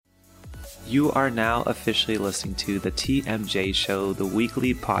You are now officially listening to the TMJ Show, the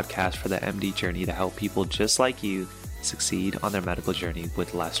weekly podcast for the MD journey to help people just like you succeed on their medical journey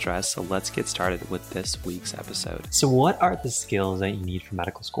with less stress. So let's get started with this week's episode. So what are the skills that you need for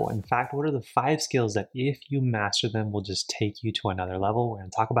medical school? In fact, what are the 5 skills that if you master them will just take you to another level? We're going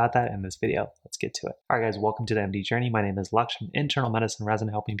to talk about that in this video. Let's get to it. All right, guys, welcome to the MD journey. My name is Laksh. I'm an internal medicine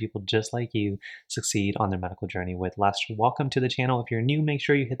resident helping people just like you succeed on their medical journey with less. Welcome to the channel. If you're new, make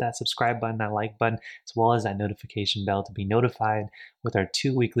sure you hit that subscribe button, that like button, as well as that notification bell to be notified with our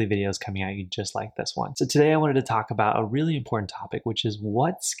 2 weekly videos coming at you just like this one. So today I wanted to talk about a really important topic, which is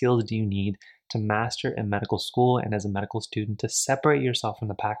what skills do you need to master in medical school and as a medical student to separate yourself from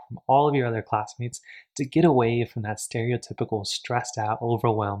the pack from all of your other classmates, to get away from that stereotypical stressed out,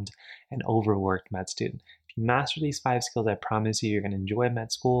 overwhelmed, and overworked med student. If you master these 5 skills, I promise you're going to enjoy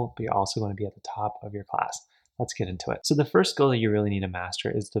med school, but you're also going to be at the top of your class. Let's get into it. So the first skill that you really need to master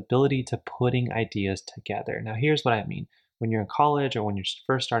is the ability to putting ideas together. Now here's what I mean. When you're in college or when you're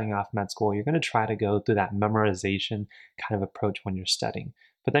first starting off med school, you're going to try to go through that memorization kind of approach when you're studying.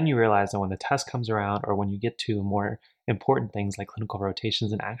 But then you realize that when the test comes around or when you get to more important things like clinical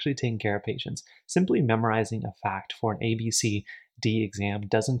rotations and actually taking care of patients, simply memorizing a fact for an ABCD exam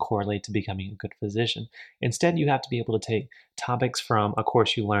doesn't correlate to becoming a good physician. Instead, you have to be able to take topics from a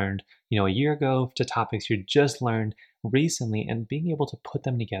course you learned, a year ago to topics you just learned recently and being able to put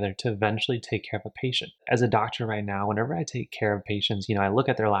them together to eventually take care of a patient. As a doctor right now, whenever I take care of patients, I look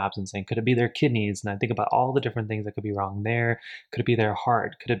at their labs and say, could it be their kidneys? And I think about all the different things that could be wrong there. Could it be their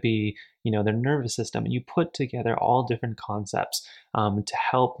heart? Could it be, their nervous system? And you put together all different concepts to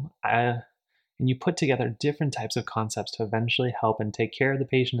help and you put together different types of concepts to eventually help and take care of the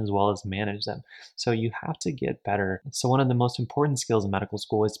patient as well as manage them. So you have to get better. So one of the most important skills in medical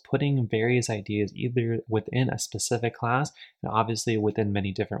school is putting various ideas either within a specific class and obviously within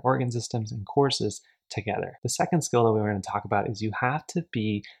many different organ systems and courses together. The second skill that we're going to talk about is you have to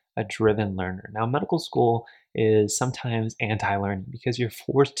be a driven learner. Now, medical school is sometimes anti-learning because you're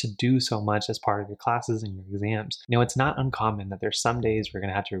forced to do so much as part of your classes and your exams. It's not uncommon that there's some days we're going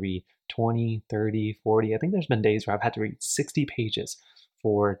to have to read 20, 30, 40. I think there's been days where I've had to read 60 pages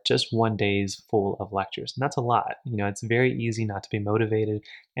for just one day's full of lectures. And that's a lot. It's very easy not to be motivated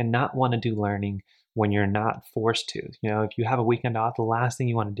and not want to do learning when you're not forced to. If you have a weekend off, the last thing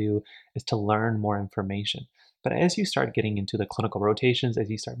you want to do is to learn more information. But as you start getting into the clinical rotations, as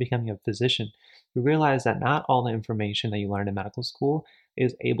you start becoming a physician, you realize that not all the information that you learned in medical school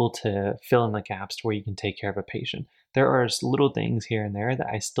is able to fill in the gaps to where you can take care of a patient. There are little things here and there that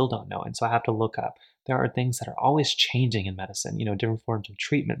I still don't know, and so I have to look up. There are things that are always changing in medicine, different forms of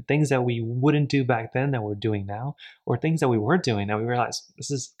treatment, things that we wouldn't do back then that we're doing now, or things that we were doing that we realize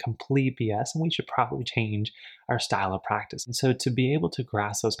this is complete BS and we should probably change our style of practice. And so to be able to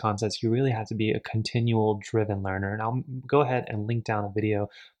grasp those concepts, you really have to be a continual driven learner. And I'll go ahead and link down a video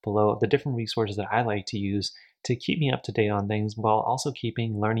below of the different resources that I like to use to keep me up to date on things while also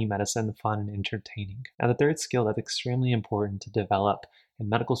keeping learning medicine fun and entertaining. Now, the third skill that's extremely important to develop in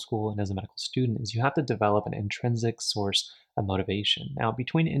medical school and as a medical student is you have to develop an intrinsic source of motivation. Now,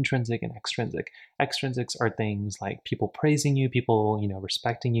 between intrinsic and extrinsics are things like people praising you, people,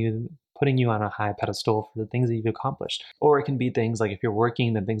 respecting you, putting you on a high pedestal for the things that you've accomplished. Or it can be things like if you're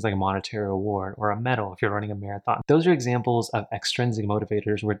working, then things like a monetary award or a medal if you're running a marathon. Those are examples of extrinsic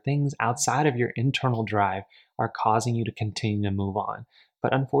motivators where things outside of your internal drive are causing you to continue to move on.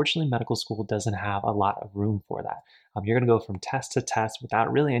 But unfortunately, medical school doesn't have a lot of room for that. You're going to go from test to test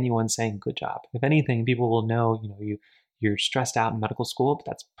without really anyone saying good job. If anything, people will know, you're stressed out in medical school, but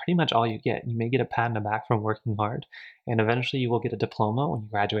that's pretty much all you get. You may get a pat on the back from working hard, and eventually you will get a diploma when you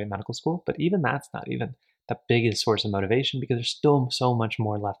graduate medical school. But even that's not even the biggest source of motivation because there's still so much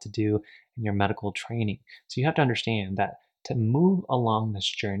more left to do in your medical training. So you have to understand that to move along this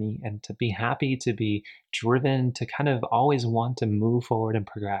journey and to be happy, to be driven, to kind of always want to move forward and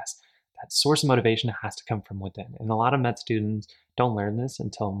progress, that source of motivation has to come from within. And a lot of med students don't learn this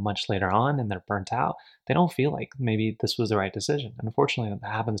until much later on and they're burnt out. They don't feel like maybe this was the right decision. And unfortunately,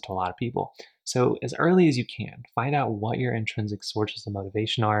 that happens to a lot of people. So as early as you can, find out what your intrinsic sources of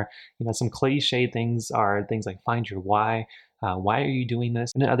motivation are. Some cliche things are things like find your why. Why are you doing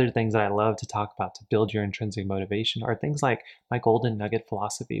this? And then other things that I love to talk about to build your intrinsic motivation are things like my golden nugget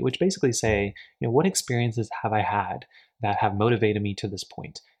philosophy, which basically say, what experiences have I had that have motivated me to this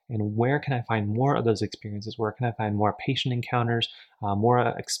point? And where can I find more of those experiences? Where can I find more patient encounters, more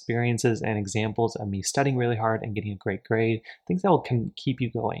experiences and examples of me studying really hard and getting a great grade, things that will keep you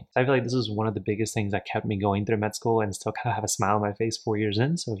going. So I feel like this is one of the biggest things that kept me going through med school and still kind of have a smile on my face 4 years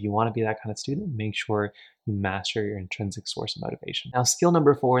in. So if you want to be that kind of student, make sure you master your intrinsic source of motivation. Now, skill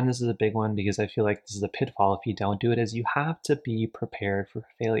number 4, and this is a big one because I feel like this is a pitfall if you don't do it, is you have to be prepared for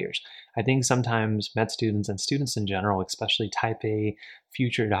failures. I think sometimes med students and students in general, especially type A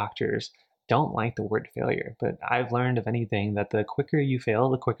future doctors, don't like the word failure, but I've learned, if anything, that the quicker you fail,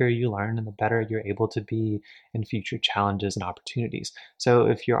 the quicker you learn, and the better you're able to be in future challenges and opportunities. So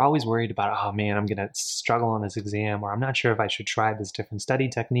if you're always worried about, oh man, I'm gonna struggle on this exam, or I'm not sure if I should try this different study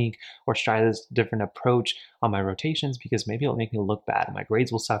technique or try this different approach on my rotations because maybe it'll make me look bad and my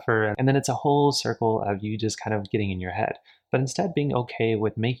grades will suffer, and then it's a whole circle of you just kind of getting in your head. But instead being okay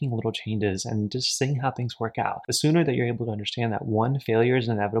with making little changes and just seeing how things work out. The sooner that you're able to understand that one, failure is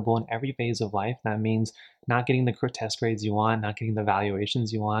inevitable in every phase of life, that means not getting the test grades you want, not getting the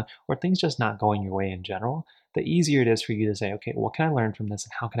evaluations you want, or things just not going your way in general, the easier it is for you to say, okay, what can I learn from this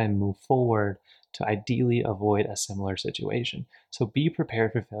and how can I move forward to ideally avoid a similar situation? So be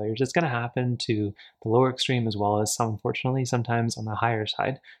prepared for failures. It's going to happen to the lower extreme as well as unfortunately, sometimes on the higher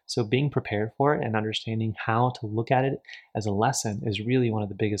side. So being prepared for it and understanding how to look at it as a lesson is really one of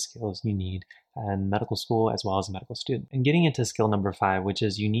the biggest skills you need in medical school as well as a medical student. And getting into skill number 5, which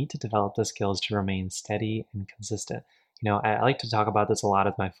is you need to develop the skills to remain steady and consistent. I like to talk about this a lot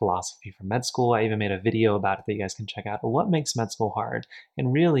as my philosophy for med school. I even made a video about it that you guys can check out. But what makes med school hard?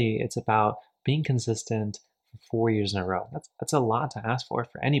 And really, it's about being consistent for 4 years in a row. That's a lot to ask for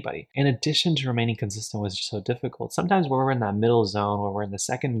anybody. In addition to remaining consistent was just so difficult. Sometimes where we're in that middle zone, where we're in the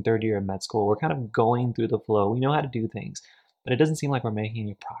second and third year of med school, we're kind of going through the flow. We know how to do things, but it doesn't seem like we're making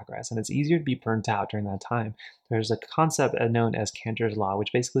any progress. And it's easier to be burnt out during that time. There's a concept known as Cantor's Law,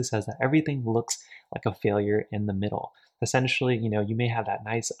 which basically says that everything looks like a failure in the middle. Essentially, you may have that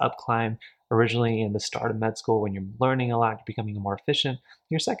nice up climb originally in the start of med school when you're learning a lot, you're becoming more efficient.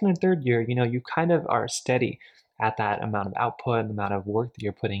 Your second and third year, you kind of are steady at that amount of output and the amount of work that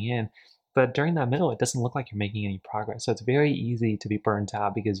you're putting in. But during that middle, it doesn't look like you're making any progress. So it's very easy to be burnt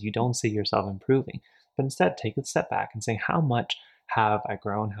out because you don't see yourself improving. But instead, take a step back and say, how much have I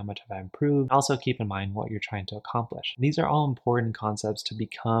grown? How much have I improved? Also keep in mind what you're trying to accomplish. These are all important concepts to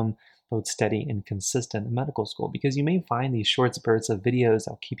become both steady and consistent in medical school, because you may find these short spurts of videos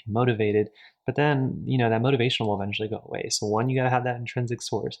that will keep you motivated, but then, that motivation will eventually go away. So 1, you got to have that intrinsic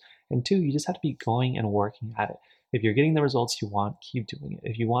source. And 2, you just have to be going and working at it. If you're getting the results you want, keep doing it.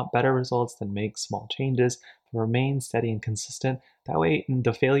 If you want better results, then make small changes, but remain steady and consistent. That way,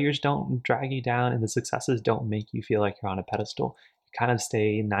 the failures don't drag you down and the successes don't make you feel like you're on a pedestal. You kind of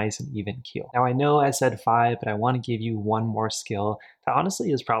stay nice and even keel. Now, I know I said 5, but I want to give you one more skill that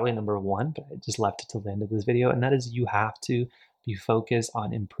honestly is probably number 1, but I just left it till the end of this video, and that is you have to be focused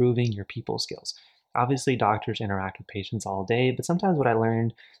on improving your people skills. Obviously, doctors interact with patients all day, but sometimes what I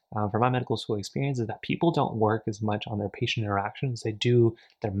learned from my medical school experience is that people don't work as much on their patient interaction as they do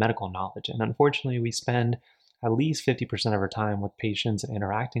their medical knowledge. And unfortunately, we spend at least 50% of our time with patients and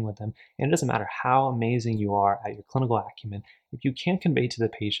interacting with them. And it doesn't matter how amazing you are at your clinical acumen, if you can't convey to the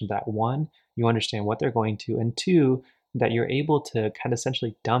patient that 1, you understand what they're going to, and 2, that you're able to kind of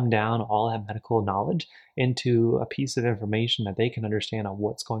essentially dumb down all that medical knowledge into a piece of information that they can understand on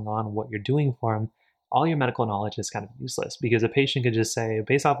what's going on and what you're doing for them, all your medical knowledge is kind of useless, because a patient could just say,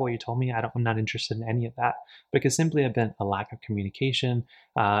 based off what you told me, I'm not interested in any of that. But it could simply have been a lack of communication,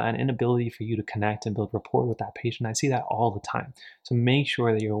 an inability for you to connect and build rapport with that patient. I see that all the time. So make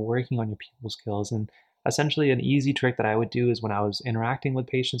sure that you're working on your people skills. And essentially an easy trick that I would do is when I was interacting with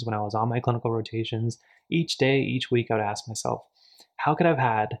patients, when I was on my clinical rotations, each day, each week, I would ask myself, how could I have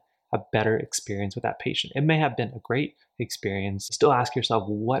had a better experience with that patient? It may have been a great experience. Still ask yourself,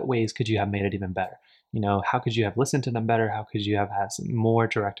 what ways could you have made it even better? How could you have listened to them better? How could you have had some more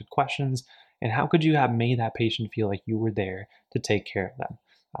directed questions? And how could you have made that patient feel like you were there to take care of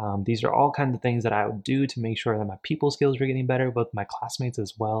them? These are all kinds of things that I would do to make sure that my people skills were getting better, both my classmates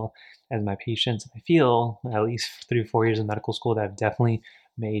as well as my patients. I feel, at least 3 or 4 years in medical school, that I've definitely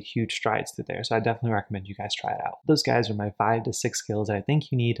made huge strides through there. So I definitely recommend you guys try it out. Those guys are my 5 to 6 skills that I think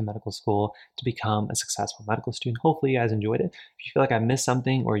you need in medical school to become a successful medical student. Hopefully you guys enjoyed it. If you feel like I missed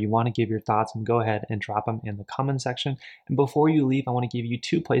something or you want to give your thoughts, go ahead and drop them in the comment section. And before you leave, I want to give you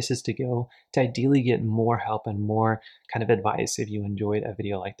 2 places to go to ideally get more help and more kind of advice if you enjoyed a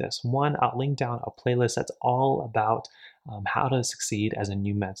video like this. 1, I'll link down a playlist that's all about how to succeed as a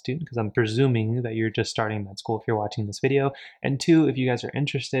new med student, because I'm presuming that you're just starting med school if you're watching this video. And 2, if you guys are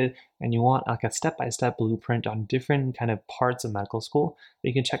interested and you want like a step-by-step blueprint on different kind of parts of medical school,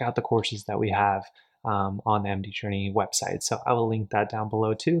 you can check out the courses that we have on the MD Journey website. So I will link that down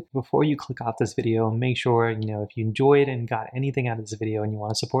below too. Before you click off this video, make sure, if you enjoyed and got anything out of this video and you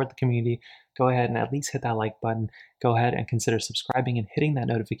want to support the community, go ahead and at least hit that like button. Go ahead and consider subscribing and hitting that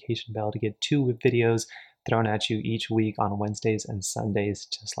notification bell to get 2 videos thrown at you each week on Wednesdays and Sundays,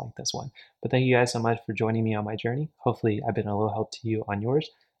 just like this one. But thank you guys so much for joining me on my journey. Hopefully I've been a little help to you on yours.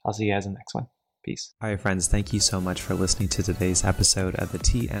 I'll see you guys in the next one. Peace. All right, friends, thank you so much for listening to today's episode of the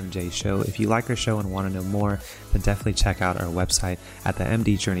TMJ Show. If you like our show and want to know more, then definitely check out our website at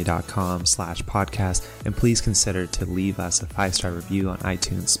themdjourney.com/podcast. And please consider to leave us a 5-star review on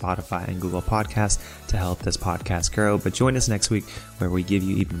iTunes, Spotify, and Google Podcasts to help this podcast grow. But join us next week where we give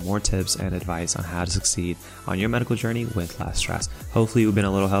you even more tips and advice on how to succeed on your medical journey with less stress. Hopefully, we've been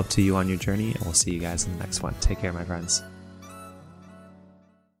a little help to you on your journey, and we'll see you guys in the next one. Take care, my friends.